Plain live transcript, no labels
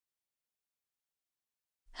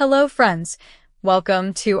Hello friends,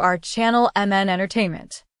 welcome to our channel MN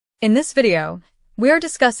Entertainment. In this video, we are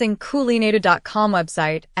discussing Coolenator.com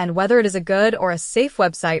website and whether it is a good or a safe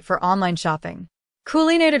website for online shopping.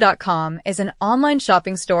 Coolenator.com is an online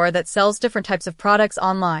shopping store that sells different types of products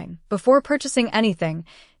online. Before purchasing anything,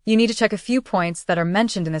 you need to check a few points that are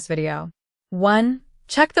mentioned in this video. 1.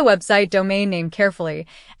 Check the website domain name carefully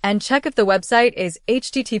and check if the website is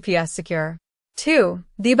HTTPS secure. 2.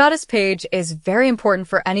 The About Us page is very important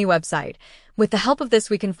for any website. With the help of this,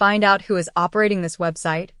 we can find out who is operating this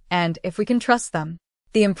website and if we can trust them.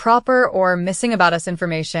 The improper or missing About Us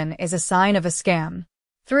information is a sign of a scam.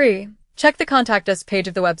 3. Check the Contact Us page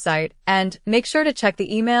of the website and make sure to check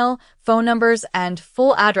the email, phone numbers, and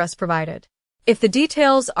full address provided. If the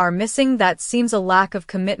details are missing, that seems a lack of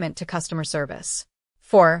commitment to customer service.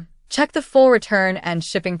 4. Check the full return and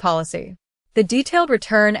shipping policy. The detailed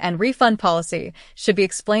return and refund policy should be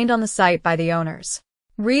explained on the site by the owners.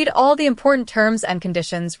 Read all the important terms and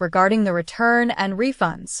conditions regarding the return and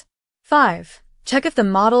refunds. 5. Check if the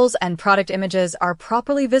models and product images are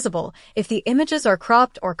properly visible. If the images are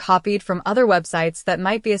cropped or copied from other websites, that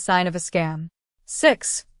might be a sign of a scam.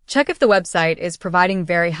 6. Check if the website is providing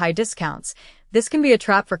very high discounts. This can be a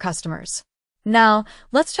trap for customers. Now,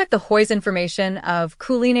 let's check the Hoy's information of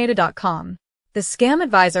Coolenator.com. The Scam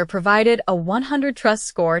Advisor provided a 100 trust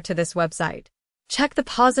score to this website. Check the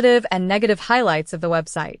positive and negative highlights of the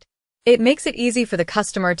website. It makes it easy for the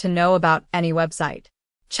customer to know about any website.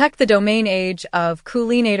 Check the domain age of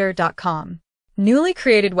Coolenator.com. Newly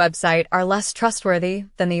created websites are less trustworthy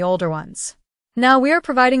than the older ones. Now we are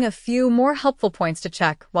providing a few more helpful points to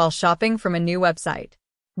check while shopping from a new website.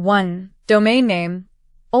 1. Domain name.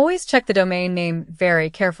 Always check the domain name very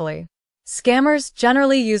carefully. Scammers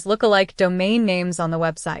generally use lookalike domain names on the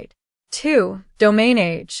website. 2. Domain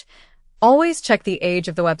age. Always check the age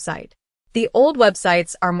of the website. The old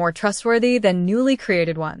websites are more trustworthy than newly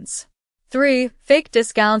created ones. 3. Fake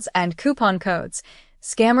discounts and coupon codes.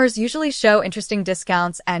 Scammers usually show interesting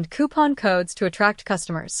discounts and coupon codes to attract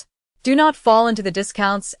customers. Do not fall into the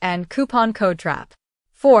discounts and coupon code trap.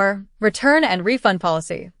 4. Return and refund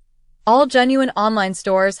policy. All genuine online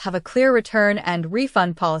stores have a clear return and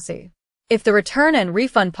refund policy. If the return and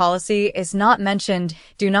refund policy is not mentioned,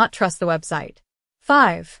 do not trust the website.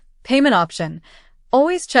 5. Payment option.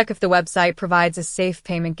 Always check if the website provides a safe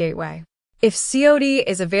payment gateway. If COD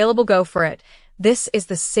is available, go for it. This is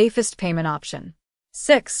the safest payment option.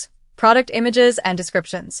 6. Product images and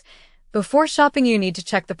descriptions. Before shopping, you need to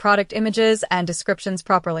check the product images and descriptions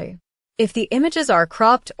properly. If the images are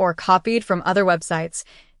cropped or copied from other websites,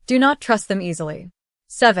 do not trust them easily.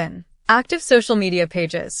 7. Active social media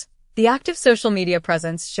pages. The active social media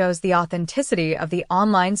presence shows the authenticity of the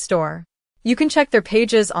online store. You can check their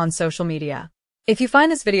pages on social media. If you find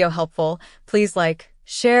this video helpful, please like,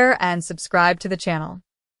 share, and subscribe to the channel.